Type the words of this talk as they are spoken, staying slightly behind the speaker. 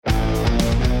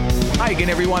again,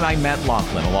 everyone. I'm Matt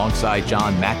Laughlin alongside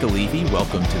John McAlevey.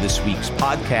 Welcome to this week's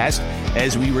podcast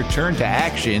as we return to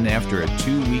action after a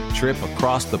 2-week trip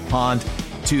across the pond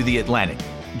to the Atlantic.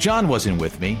 John wasn't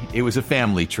with me. It was a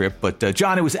family trip, but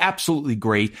John, it was absolutely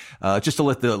great. Just to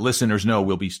let the listeners know,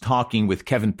 we'll be talking with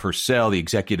Kevin Purcell, the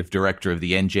executive director of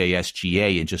the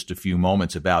NJSGA, in just a few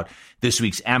moments about this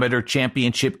week's amateur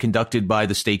championship conducted by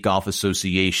the State Golf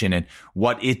Association and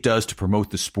what it does to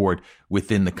promote the sport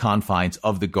within the confines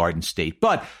of the Garden State.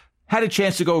 But had a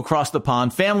chance to go across the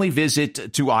pond, family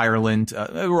visit to Ireland.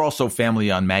 There were also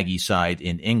family on Maggie's side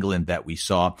in England that we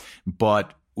saw, but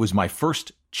it was my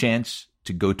first chance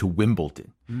to go to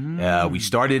Wimbledon. We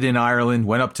started in Ireland,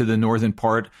 went up to the northern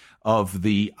part of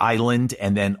the island,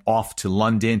 and then off to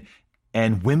London.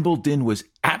 And Wimbledon was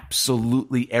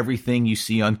absolutely everything you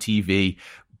see on TV.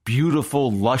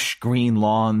 Beautiful, lush green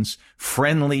lawns,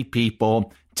 friendly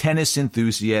people, tennis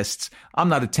enthusiasts. I'm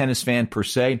not a tennis fan per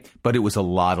se, but it was a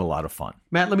lot of fun.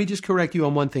 Matt, let me just correct you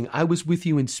on one thing. I was with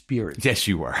you in spirit. Yes,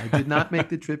 you were. I did not make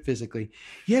the trip physically.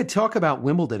 Yeah, talk about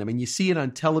Wimbledon. I mean, you see it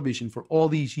on television for all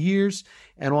these years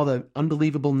and all the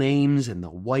unbelievable names and the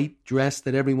white dress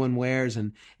that everyone wears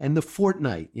and the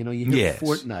fortnight. You know, you hear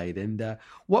fortnight. And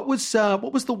what was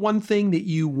the one thing that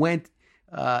you went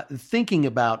thinking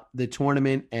about the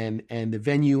tournament and the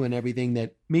venue and everything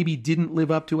that maybe didn't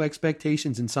live up to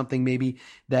expectations, and something maybe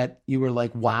that you were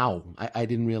like, wow, I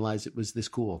didn't realize it was this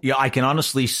cool? Yeah, I can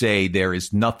honestly say there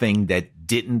is nothing that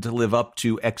didn't live up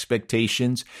to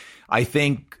expectations. I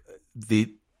think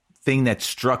the thing that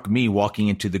struck me walking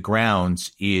into the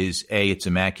grounds is A, it's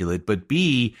immaculate, but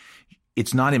B,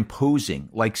 it's not imposing.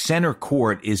 Like center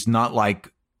court is not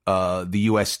like the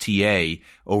USTA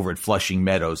over at Flushing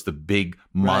Meadows, the big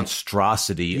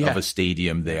monstrosity of a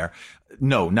stadium there.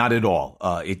 No, not at all.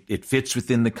 It fits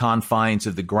within the confines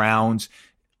of the grounds.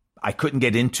 I couldn't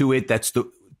get into it.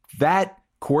 That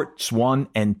courts 1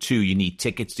 and 2, you need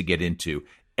tickets to get into.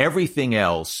 Everything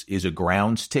else is a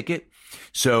grounds ticket.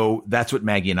 So that's what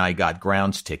Maggie and I got,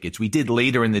 grounds tickets. We did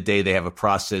later in the day, they have a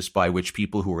process by which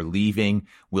people who are leaving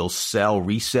will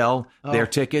resell their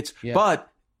tickets. Yeah. But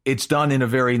it's done in a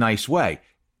very nice way.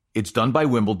 It's done by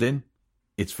Wimbledon.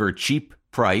 It's for a cheap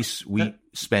price. We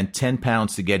spent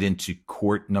 £10 to get into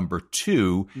court number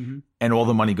 2, and all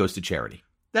the money goes to charity.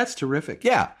 That's terrific.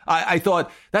 Yeah. I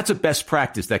thought that's a best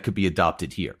practice that could be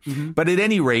adopted here. But at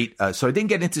any rate, so I didn't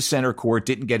get into center court,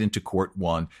 didn't get into court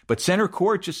 1, but center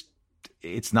court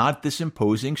it's not this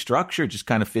imposing structure, just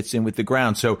kind of fits in with the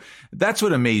ground. So that's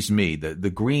what amazed me.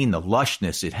 The green, the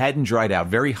lushness, it hadn't dried out.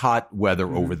 Very hot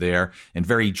weather over there and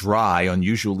very dry,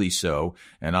 unusually so.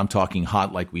 And I'm talking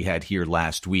hot like we had here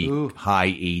last week, high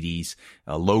 80s,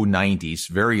 low 90s,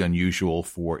 very unusual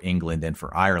for England and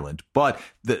for Ireland. But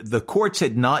the courts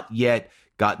had not yet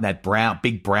gotten that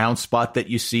big brown spot that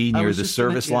you see near the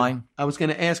service line. I was going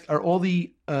to ask, are all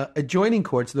the adjoining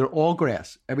courts, they're all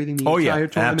grass? Everything the entire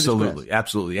tournament is grass?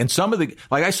 Absolutely. And some of like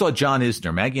I saw John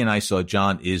Isner, Maggie and I saw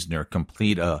John Isner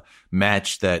complete a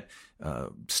match that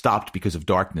stopped because of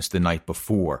darkness the night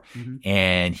before.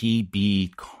 And he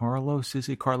beat Carlos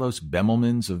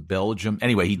Bemelmans of Belgium.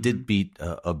 Anyway, he did beat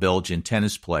a Belgian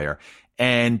tennis player.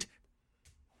 And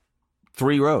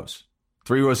 3 rows.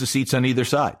 3 rows of seats on either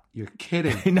side. You're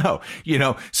kidding. No,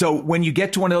 so when you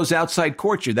get to one of those outside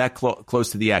courts, you're that close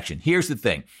to the action. Here's the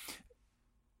thing.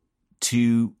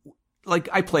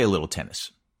 I play a little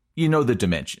tennis. You know the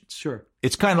dimensions. Sure.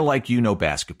 It's kind of like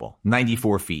basketball,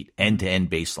 94 feet, end-to-end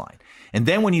baseline. And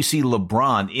then when you see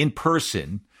LeBron in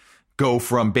person go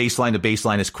from baseline to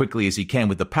baseline as quickly as he can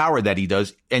with the power that he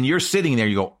does, and you're sitting there,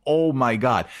 you go, oh my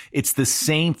God. It's the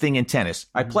same thing in tennis.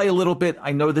 I play a little bit.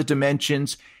 I know the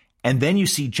dimensions. And then you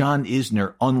see John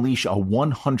Isner unleash a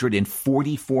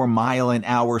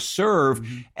 144-mile-an-hour serve,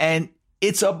 and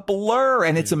it's a blur,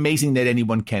 and it's amazing that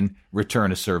anyone can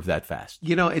return a serve that fast.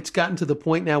 It's gotten to the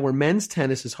point now where men's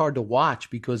tennis is hard to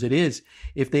watch because it is.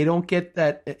 If they get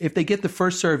the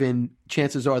first serve in,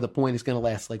 chances are the point is going to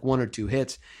last like 1 or 2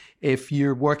 hits. If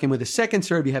you're working with a second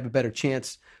serve, you have a better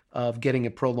chance of getting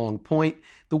a prolonged point.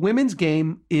 The women's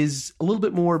game is a little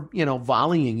bit more,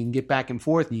 volleying. You can get back and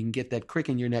forth and you can get that crick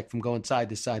in your neck from going side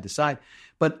to side to side.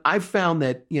 But I've found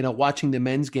that, watching the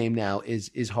men's game now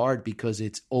is hard because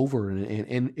it's over.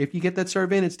 And if you get that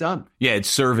serve in, it's done. Yeah, it's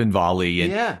serve and volley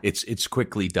and it's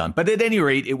quickly done. But at any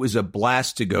rate, it was a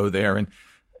blast to go there. And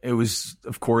It was,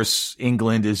 of course,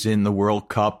 England is in the World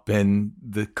Cup and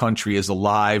the country is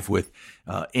alive with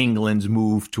England's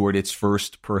move toward its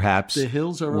first, perhaps, the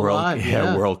hills are alive.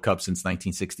 Yeah. World Cup since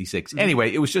 1966.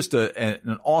 Anyway, it was just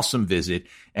an awesome visit,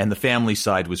 and the family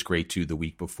side was great too the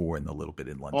week before and a little bit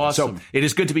in London. Awesome. So it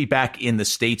is good to be back in the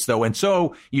States, though. And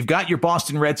so you've got your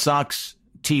Boston Red Sox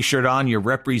T-shirt on. You're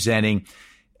representing.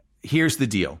 Here's the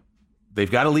deal.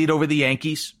 They've got a lead over the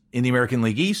Yankees in the American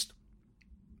League East.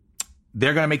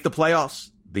 They're going to make the playoffs.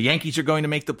 The Yankees are going to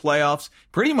make the playoffs.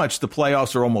 Pretty much the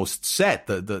playoffs are almost set,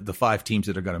 the 5 teams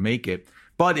that are going to make it.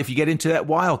 But if you get into that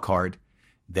wild card,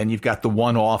 then you've got the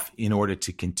one off in order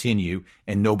to continue,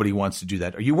 and nobody wants to do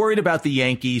that. Are you worried about the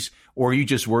Yankees, or are you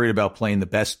just worried about playing the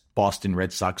best Boston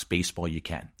Red Sox baseball you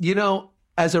can? You know,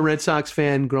 as a Red Sox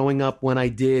fan growing up, when I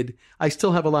did, I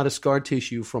still have a lot of scar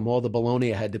tissue from all the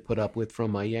baloney I had to put up with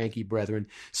from my Yankee brethren.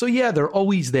 So yeah, they're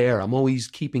always there. I'm always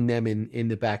keeping them in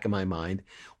the back of my mind.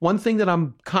 One thing that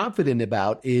I'm confident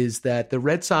about is that the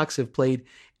Red Sox have played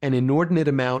an inordinate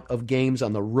amount of games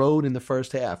on the road in the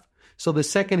first half. So the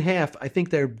second half, I think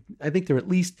they're at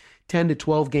least 10 to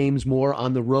 12 games more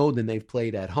on the road than they've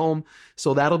played at home.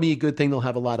 So that'll be a good thing. They'll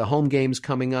have a lot of home games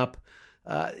coming up.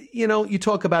 You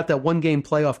talk about that one-game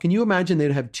playoff. Can you imagine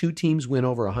they'd have 2 teams win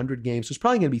over 100 games? There's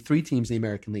probably going to be 3 teams in the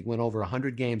American League win over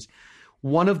 100 games.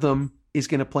 One of them is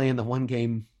going to play in the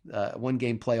one-game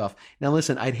playoff. Now,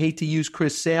 listen, I'd hate to use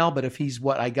Chris Sale, but if he's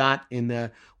what I got in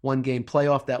the one-game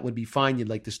playoff, that would be fine. You'd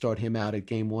like to start him out at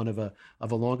game 1 of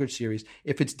a longer series.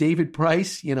 If it's David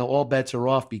Price, all bets are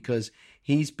off because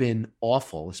he's been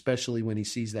awful, especially when he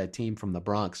sees that team from the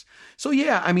Bronx. So,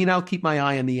 yeah, I'll keep my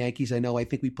eye on the Yankees. I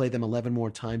think we play them 11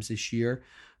 more times this year.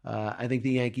 I think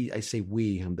the Yankees, I say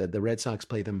we, the Red Sox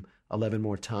play them 11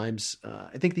 more times.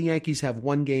 I think the Yankees have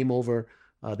one game over.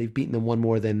 They've beaten them one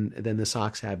more than the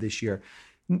Sox have this year.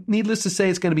 Needless to say,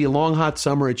 it's going to be a long, hot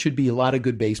summer. It should be a lot of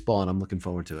good baseball, and I'm looking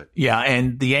forward to it. Yeah,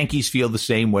 and the Yankees feel the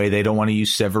same way. They don't want to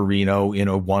use Severino in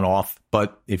a one-off,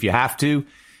 but if you have to,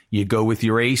 you go with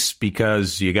your ace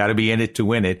because you got to be in it to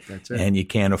win it. That's it. And you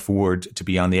can't afford to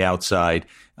be on the outside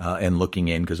and looking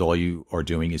in because all you are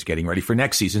doing is getting ready for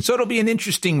next season. So it'll be an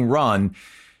interesting run.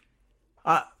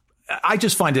 I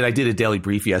just find it. I did a daily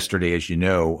brief yesterday, as you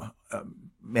know,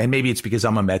 and maybe it's because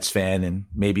I'm a Mets fan, and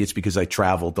maybe it's because I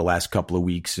traveled the last couple of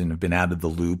weeks and have been out of the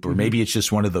loop, or maybe it's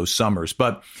just one of those summers.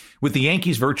 But with the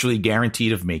Yankees virtually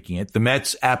guaranteed of making it, the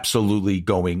Mets absolutely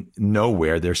going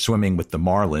nowhere. They're swimming with the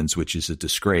Marlins, which is a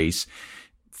disgrace.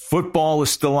 Football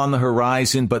is still on the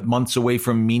horizon, but months away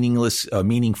from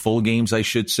meaningful games, I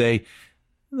should say.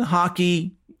 The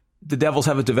hockey, the Devils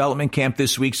have a development camp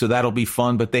this week, so that'll be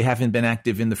fun, but they haven't been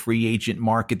active in the free agent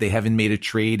market. They haven't made a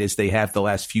trade as they have the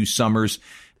last few summers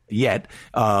yet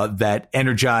that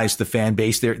energized the fan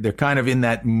base. They're kind of in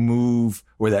that move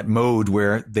or that mode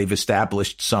where they've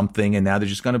established something and now they're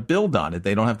just going to build on it.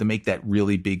 They don't have to make that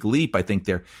really big leap. I think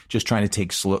they're just trying to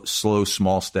take slow,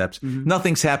 small steps.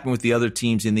 Nothing's happened with the other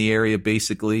teams in the area,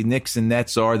 basically. Knicks and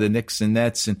Nets are the Knicks and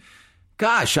Nets, and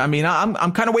gosh, I'm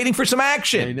kind of waiting for some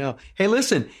action. I know. Hey,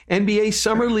 listen, NBA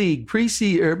Summer League,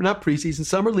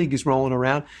 Summer League is rolling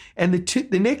around. And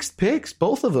the Knicks picks,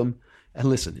 both of them, and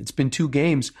listen, it's been 2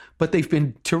 games, but they've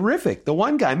been terrific. The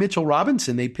one guy, Mitchell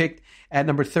Robinson, they picked at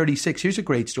number 36. Here's a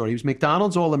great story. He was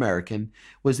McDonald's All-American,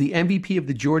 was the MVP of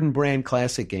the Jordan Brand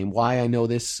Classic game. Why I know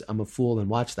this, I'm a fool and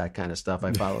watch that kind of stuff.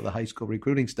 I follow the high school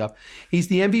recruiting stuff. He's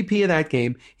the MVP of that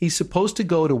game. He's supposed to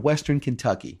go to Western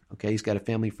Kentucky. Okay, he's got a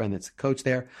family friend that's a coach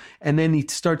there. And then he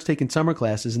starts taking summer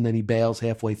classes, and then he bails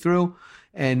halfway through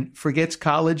and forgets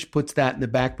college, puts that in the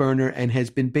back burner, and has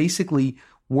been basically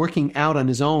working out on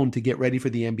his own to get ready for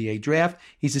the NBA draft.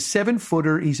 He's a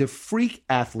 7-footer. He's a freak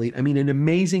athlete. an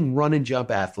amazing run and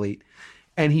jump athlete.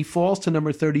 And he falls to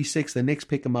number 36. The Knicks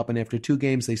pick him up, and after 2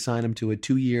 games, they sign him to a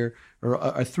 2-year or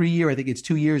a 3-year. I think it's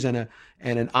 2 years and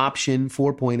an option,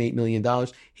 $4.8 million.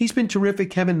 He's been terrific.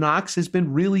 Kevin Knox has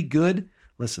been really good.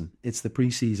 Listen, it's the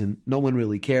preseason. No one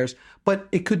really cares, but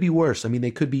it could be worse.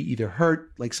 They could be either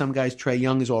hurt, like some guys. Trae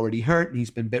Young is already hurt, and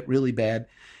he's been really bad.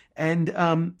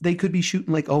 And they could be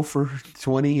shooting like 0 for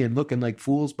 20 and looking like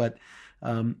fools. But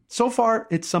so far,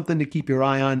 it's something to keep your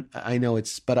eye on. I know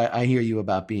but I hear you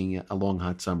about being a long,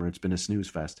 hot summer. It's been a snooze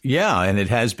fest. Yeah, and it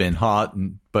has been hot.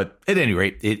 But at any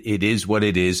rate, it is what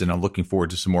it is. And I'm looking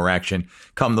forward to some more action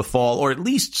come the fall, or at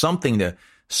least something to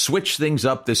switch things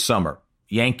up this summer.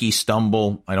 Yankees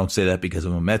stumble. I don't say that because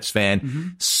I'm a Mets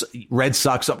fan. Red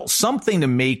Sox stumble. Something to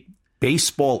make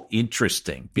baseball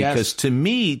interesting. Because to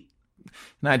me,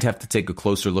 and I'd have to take a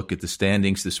closer look at the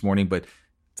standings this morning, but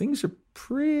things are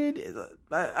pretty,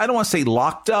 I don't want to say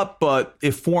locked up, but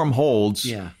if form holds,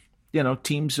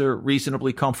 teams are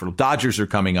reasonably comfortable. Dodgers are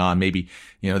coming on. Maybe,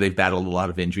 they've battled a lot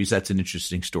of injuries. That's an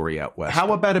interesting story out west.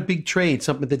 How about a big trade,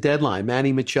 something at the deadline?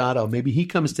 Manny Machado, maybe he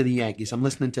comes to the Yankees. I'm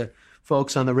listening to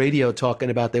folks on the radio talking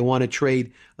about they want to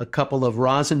trade a couple of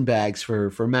rosin bags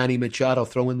for Manny Machado,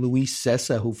 throw in Luis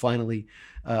Cessa, who finally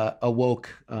awoke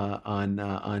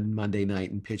on Monday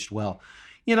night and pitched well.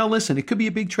 Listen, it could be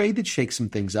a big trade that shakes some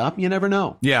things up. You never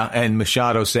know. Yeah, and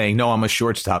Machado saying, no, I'm a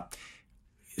shortstop.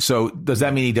 So does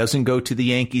that mean he doesn't go to the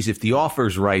Yankees? If the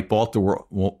offer's right, Baltimore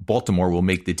will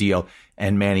make the deal,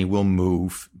 and Manny will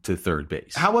move to third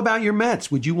base. How about your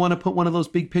Mets? Would you want to put one of those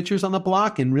big pitchers on the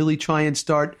block and really try and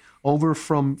start over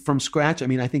from scratch? I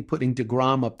mean, I think putting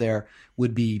DeGrom up there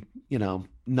would be,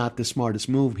 not the smartest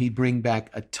move. He'd bring back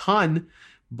a ton.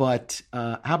 But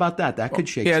how about that? That could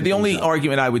shake. Yeah, the only up.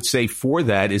 argument I would say for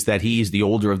that is that he's the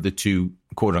older of the two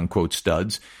quote unquote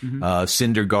studs. Mm-hmm.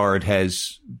 Syndergaard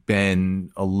has been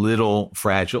a little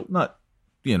fragile, not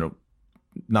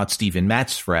Steven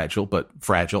Matz fragile, but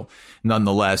fragile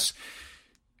nonetheless.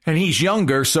 And he's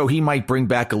younger, so he might bring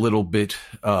back a little bit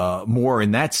more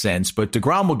in that sense. But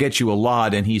DeGrom will get you a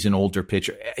lot, and he's an older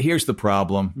pitcher. Here's the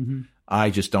problem. Mm-hmm. I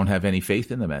just don't have any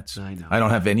faith in the Mets. I know. I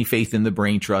don't have any faith in the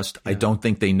brain trust. Yeah. I don't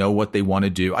think they know what they want to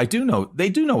do. They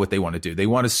do know what they want to do. They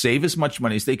want to save as much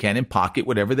money as they can and pocket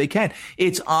whatever they can.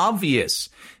 It's obvious.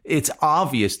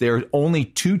 There are only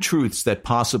two truths that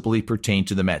possibly pertain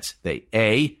to the Mets. They,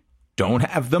 A, don't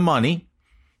have the money,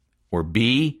 or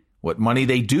B, what money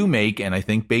they do make. And I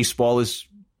think baseball is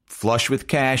flush with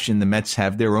cash, and the Mets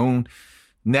have their own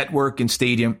network and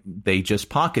stadium. They just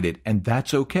pocket it, and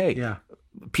that's okay. Yeah.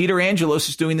 Peter Angelos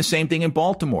is doing the same thing in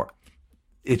Baltimore.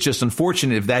 It's just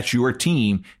unfortunate if that's your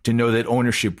team to know that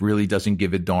ownership really doesn't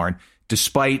give a darn,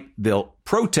 despite they'll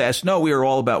protest. No, we are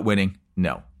all about winning.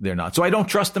 No, they're not. So I don't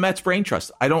trust the Mets brain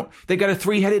trust. They got a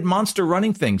three-headed monster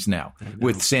running things now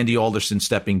with Sandy Alderson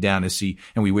stepping down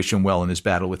and we wish him well in his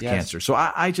battle with cancer. So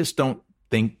I just don't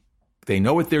think they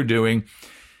know what they're doing.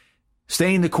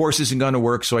 Staying the course isn't going to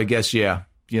work. So I guess, get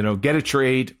a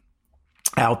trade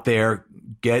out there,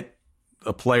 get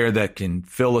a player that can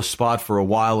fill a spot for a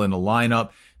while in a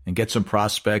lineup and get some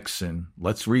prospects, and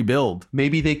let's rebuild.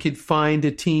 Maybe they could find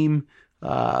a team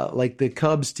like the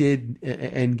Cubs did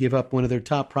and give up one of their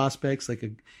top prospects.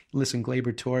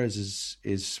 Gleyber Torres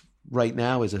is right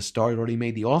now is a star, already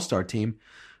made the All-Star team.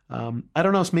 I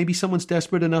don't know. So maybe someone's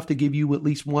desperate enough to give you at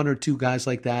least one or two guys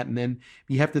like that, and then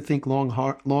you have to think long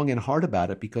and hard about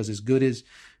it, because as good as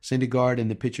Syndergaard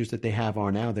and the pitchers that they have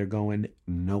are now, they're going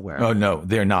nowhere. Oh, no,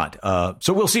 they're not.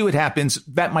 So we'll see what happens.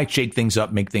 That might shake things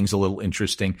up, make things a little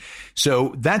interesting.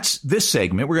 So that's this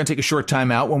segment. We're going to take a short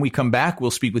time out. When we come back, we'll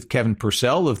speak with Kevin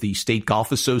Purcell of the State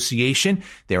Golf Association.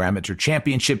 Their amateur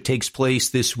championship takes place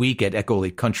this week at Echo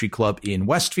Lake Country Club in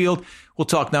Westfield. We'll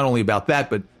talk not only about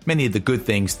that, but many of the good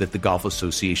things that the Golf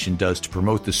Association does to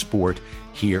promote the sport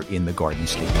here in the Garden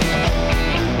State.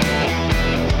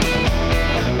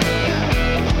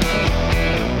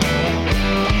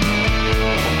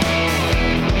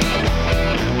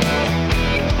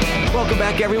 Welcome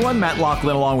back, everyone. Matt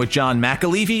Loughlin along with John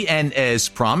McAlevey. And as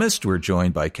promised, we're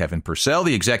joined by Kevin Purcell,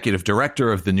 the executive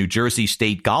director of the New Jersey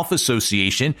State Golf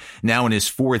Association, now in his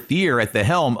fourth year at the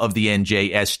helm of the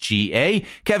NJSGA.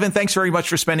 Kevin, thanks very much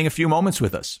for spending a few moments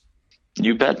with us.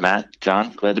 You bet, Matt.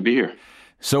 John, glad to be here.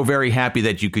 So very happy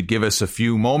that you could give us a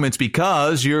few moments,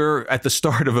 because you're at the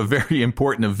start of a very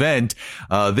important event.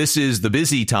 This is the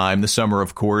busy time, the summer,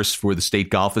 of course, for the State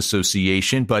Golf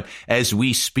Association. But as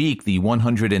we speak, the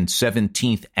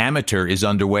 117th Amateur is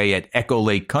underway at Echo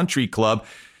Lake Country Club.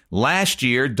 Last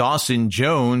year, Dawson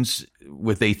Jones,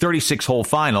 with a 36-hole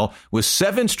final, was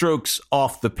 7 strokes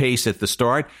off the pace at the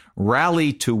start,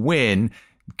 rallied to win.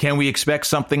 Can we expect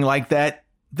something like that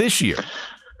this year?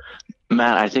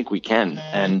 Matt, I think we can,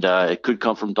 and it could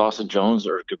come from Dawson Jones,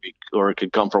 or it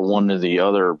could come from one of the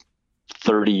other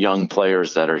 30 young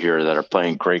players that are here that are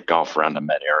playing great golf around the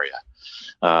Met area.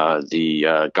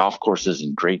 The golf course is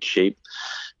in great shape.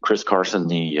 Chris Carson,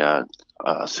 the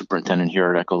superintendent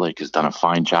here at Echo Lake, has done a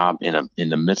fine job in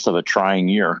the midst of a trying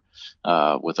year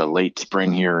with a late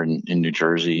spring here in New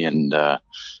Jersey, and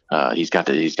he's got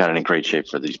it in great shape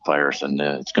for these players, and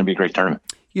it's going to be a great tournament.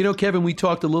 Kevin, we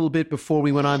talked a little bit before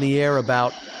we went on the air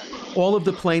about all of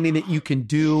the planning that you can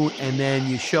do, and then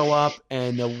you show up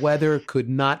and the weather could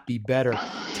not be better.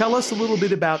 Tell us a little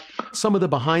bit about some of the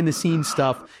behind-the-scenes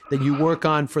stuff that you work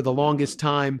on for the longest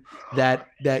time that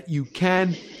you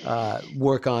can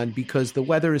work on, because the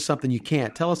weather is something you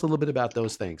can't. Tell us a little bit about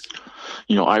those things.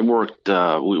 I worked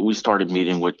we started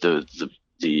meeting with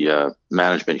the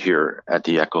management here at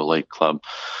the Echo Lake Club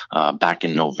back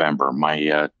in November.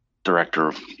 My director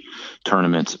of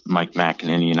tournaments, Mike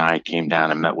McEnany, and I came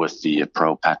down and met with the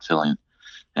pro, Pat Fillion,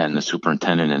 and the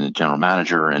superintendent and the general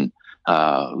manager. And,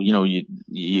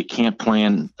 you can't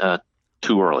plan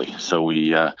too early. So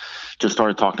we just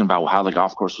started talking about how the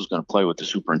golf course was going to play with the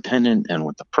superintendent and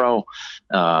with the pro,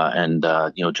 and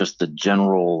just the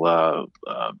general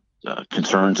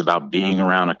concerns about being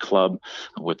around a club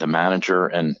with the manager.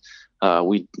 And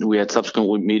we had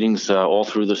subsequent meetings all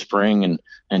through the spring,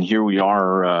 and here we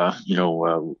are,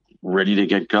 ready to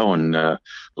get going.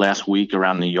 Last week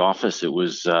around the office, it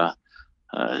was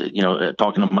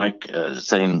talking to Mike,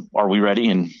 saying, "Are we ready?"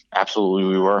 And absolutely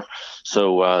we were.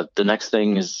 So the next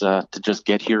thing is to just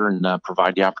get here and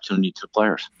provide the opportunity to the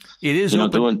players. It is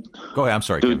open. Go ahead. I'm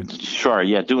sorry. Sure.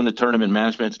 Yeah. Doing the tournament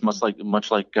management is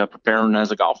much like preparing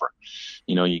as a golfer.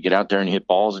 You get out there and you hit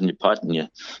balls and you putt and you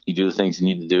do the things you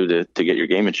need to do to get your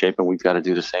game in shape. And we've got to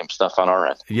do the same stuff on our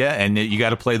end. Yeah. And you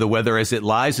got to play the weather as it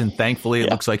lies. And thankfully, it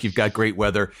looks like you've got great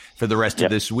weather for the rest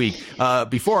of this week.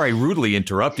 Before I rudely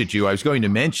interrupted you, I was going to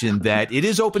mention that it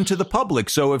is open to the public.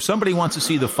 So if somebody wants to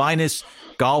see the finest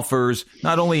golfers,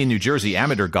 not only in New Jersey,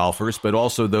 amateur golfers, but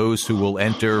also those who will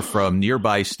enter from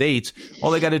nearby states,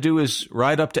 all they got to do is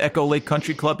ride up to Echo Lake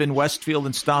Country Club in Westfield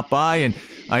and stop by. And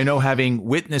I know, having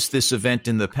witnessed this event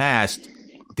in the past,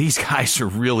 these guys are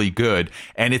really good.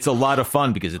 And it's a lot of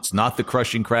fun because it's not the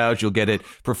crushing crowds you'll get at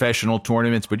professional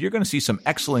tournaments, but you're going to see some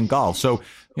excellent golf. So,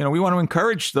 we want to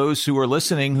encourage those who are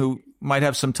listening who might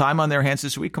have some time on their hands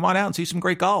this week. Come on out and see some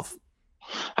great golf.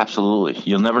 Absolutely.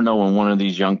 You'll never know when one of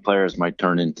these young players might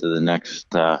turn into the next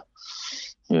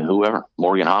whoever.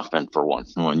 Morgan Hoffman, for one.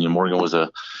 Morgan was a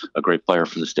great player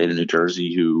from the state of New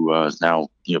Jersey who is now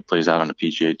plays out on the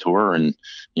PGA Tour, and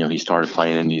he started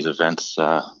playing in these events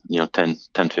 10,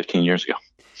 15 years ago.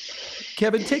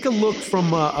 Kevin, take a look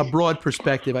from a broad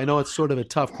perspective. I know it's sort of a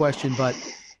tough question, but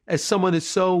as someone who's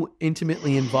so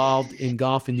intimately involved in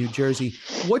golf in New Jersey,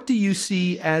 what do you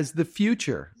see as the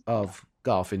future of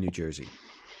golf in New Jersey?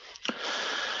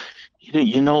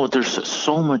 There's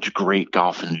so much great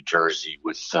golf in New Jersey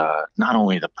with not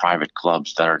only the private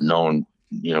clubs that are known,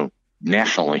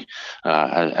 nationally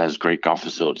as great golf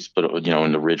facilities, but,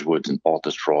 in the Ridgewoods and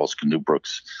Baltusrolls, Canoe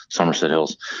Brooks, Somerset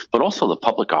Hills, but also the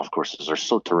public golf courses are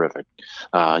so terrific.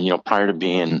 Prior to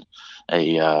being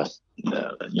on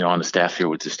the staff here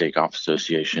with the State Golf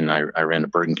Association, I ran the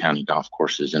Bergen County golf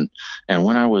courses. And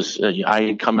when I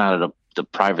had come out of the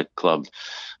private club,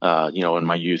 in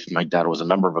my youth, my dad was a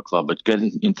member of a club, but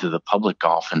getting into the public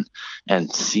golf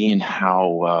and seeing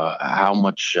how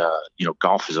much,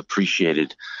 golf is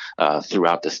appreciated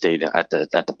throughout the state at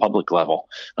the public level,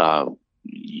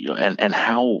 and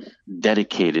how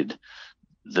dedicated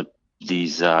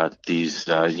these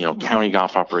county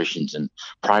golf operations and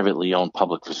privately owned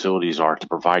public facilities are to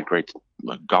provide great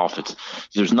golf.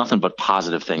 There's nothing but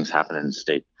positive things happening in the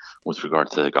state with regard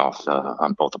to the golf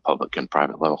on both the public and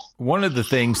private level. One of the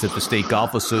things that the State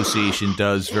Golf Association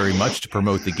does very much to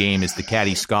promote the game is the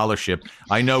Caddy Scholarship.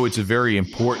 I know it's a very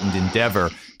important endeavor.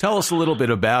 Tell us a little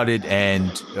bit about it and,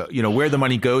 where the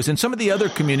money goes and some of the other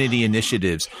community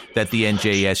initiatives that the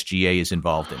NJSGA is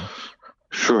involved in.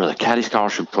 Sure. The Caddy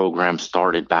Scholarship Program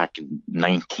started back in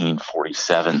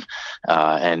 1947.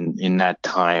 And in that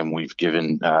time, we've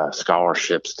given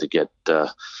scholarships to get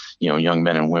young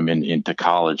men and women into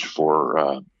college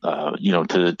for, to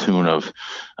the tune of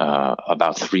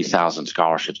about 3,000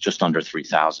 scholarships, just under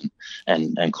 3,000,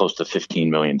 and close to $15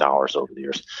 million over the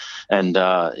years. And,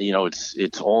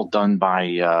 it's all done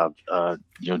by,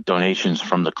 donations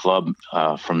from the club,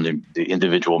 from the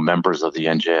individual members of the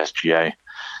NJSGA.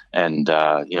 And,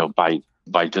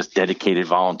 by just dedicated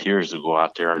volunteers who go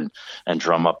out there and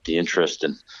drum up the interest,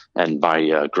 and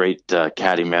by great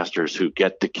caddy masters who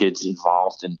get the kids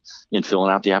involved in filling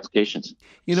out the applications.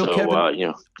 Kevin,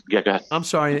 go ahead. I'm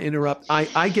sorry to interrupt.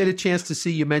 I get a chance to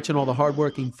see you mention all the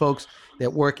hardworking folks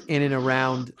that work in and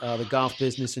around the golf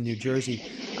business in New Jersey.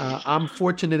 I'm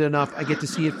fortunate enough, I get to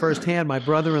see it firsthand. My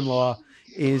brother-in-law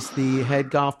is the head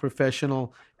golf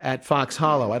professional at Fox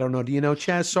Hollow. I don't know. Do you know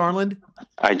Chaz Sarland?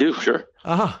 I do, sure.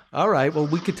 All right. Well,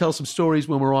 we could tell some stories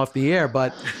when we're off the air,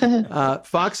 but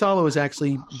Fox Hollow has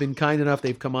actually been kind enough.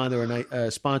 They've come on. They're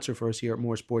a sponsor for us here at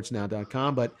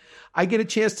moresportsnow.com. But I get a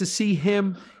chance to see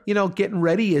him, getting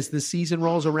ready as the season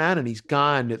rolls around, and he's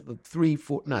gone at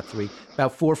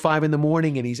about 4 or 5 in the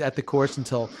morning, and he's at the course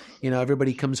until,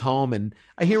 everybody comes home. And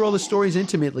I hear all the stories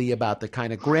intimately about the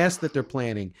kind of grass that they're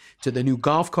planting, to the new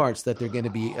golf carts that they're going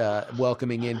to be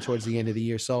welcoming in towards the end of the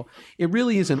year. So it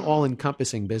really is an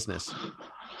all-encompassing business.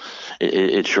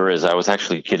 It sure is. I was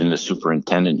actually kidding the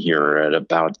superintendent here at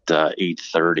about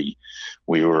 8:30.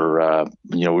 We were,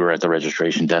 we were at the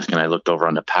registration desk, and I looked over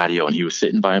on the patio, and he was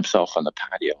sitting by himself on the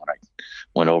patio. And I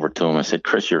went over to him. I said,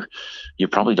 "Chris, you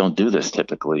probably don't do this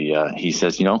typically." He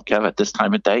says, "Kev, at this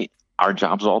time of day, our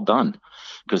job's all done."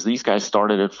 Because these guys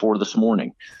started at 4 this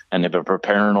morning, and they've been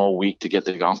preparing all week to get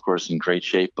the golf course in great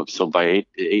shape. So by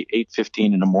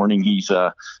 8:15 in the morning, he's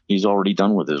already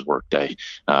done with his work day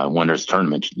when there's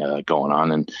tournament going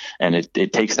on, and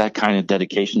it takes that kind of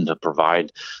dedication to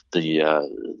provide the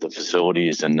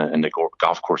facilities and the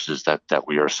golf courses that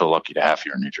we are so lucky to have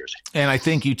here in New Jersey. And I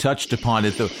think you touched upon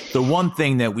it. The one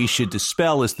thing that we should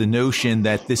dispel is the notion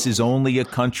that this is only a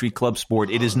country club sport.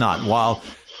 It is not. While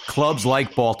clubs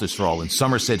like Baltusrol and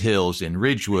Somerset Hills and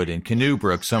Ridgewood and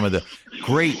Canoebrook, some of the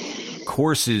great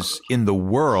courses in the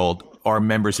world, are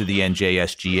members of the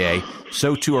NJSGA.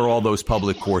 So too are all those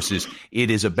public courses. It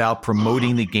is about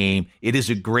promoting the game. It is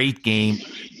a great game.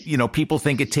 People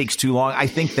think it takes too long. I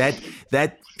think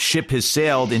that ship has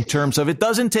sailed in terms of it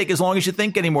doesn't take as long as you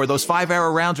think anymore. Those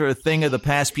 5-hour rounds are a thing of the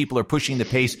past. People are pushing the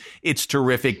pace. It's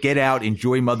terrific. Get out,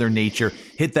 enjoy Mother Nature,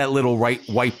 hit that little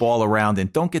white ball around,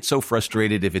 and don't get so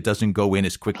frustrated if it doesn't go in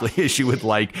as quickly as you would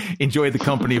like. Enjoy the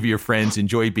company of your friends.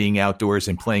 Enjoy being outdoors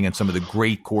and playing on some of the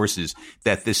great courses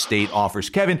that this state offers.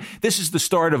 Kevin, this is the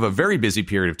start of a very busy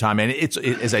period of time. And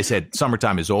as I said,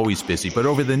 summertime is always busy. But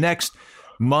over the next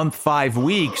month, 5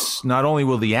 weeks, not only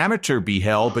will the amateur be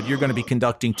held, but you're going to be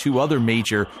conducting three other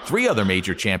major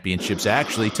championships,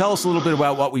 actually. Tell us a little bit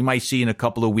about what we might see in a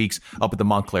couple of weeks up at the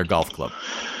Montclair Golf Club.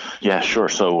 Yeah, sure.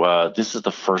 So this is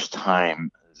the first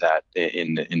time that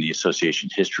in the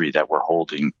association history that we're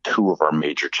holding two of our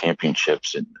major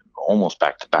championships in almost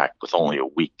back to back with only a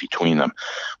week between them.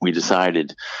 We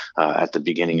decided at the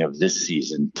beginning of this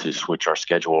season to switch our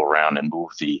schedule around and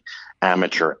move the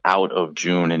amateur out of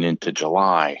June and into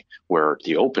July, where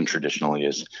the Open traditionally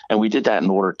is. And we did that in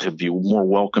order to be more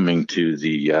welcoming to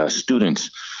the students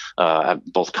at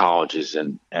both colleges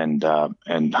and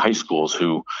high schools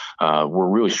who were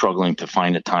really struggling to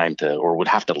find a time to, or would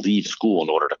have to leave school in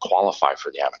order to qualify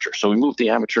for the amateur. So we moved the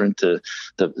amateur into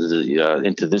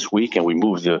into this week, and we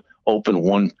moved the Open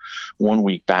one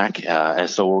week back. And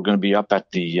so we're going to be up at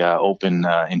the Open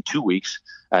in 2 weeks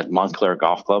at Montclair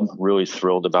Golf Club. Really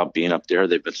thrilled about being up there.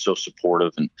 They've been so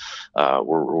supportive, and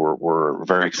we're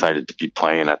very excited to be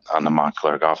playing on the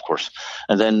Montclair Golf Course.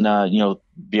 And then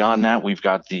beyond that, we've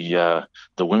got the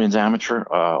women's amateur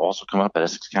also come up at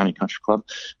Essex County Country Club,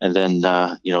 and then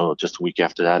just a week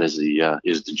after that is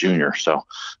the junior. So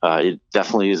it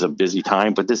definitely is a busy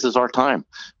time, but this is our time.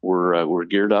 We're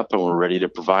geared up and we're ready to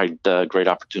provide great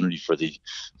opportunity for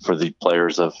the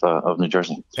players of New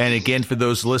Jersey. And again, for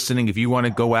those listening, if you want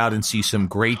to go out and see some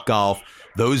great golf,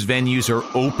 those venues are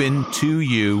open to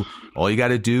you. All you got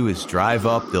to do is drive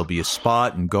up. There'll be a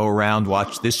spot and go around.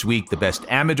 Watch this week the best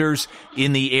amateurs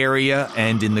in the area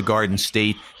and in the Garden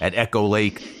State at Echo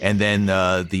Lake. And then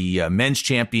the men's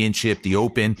championship, the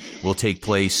Open, will take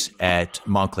place at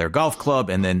Montclair Golf Club.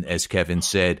 And then, as Kevin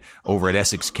said, over at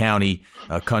Essex County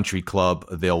Country Club,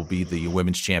 there'll be the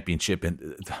women's championship.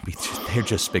 And they're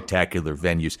just spectacular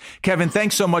venues. Kevin,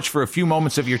 thanks so much for a few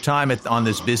moments of your time on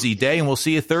this busy day. And we'll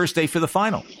see you Thursday for the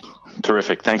final.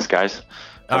 Terrific. Thanks, guys.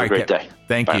 Have a great day.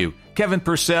 Thank you. Kevin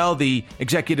Purcell, the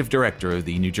Executive Director of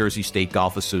the New Jersey State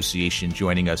Golf Association,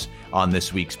 joining us on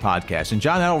this week's podcast. And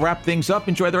John, that'll wrap things up.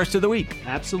 Enjoy the rest of the week.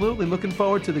 Absolutely. Looking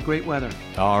forward to the great weather.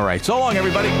 All right. So long,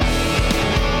 everybody.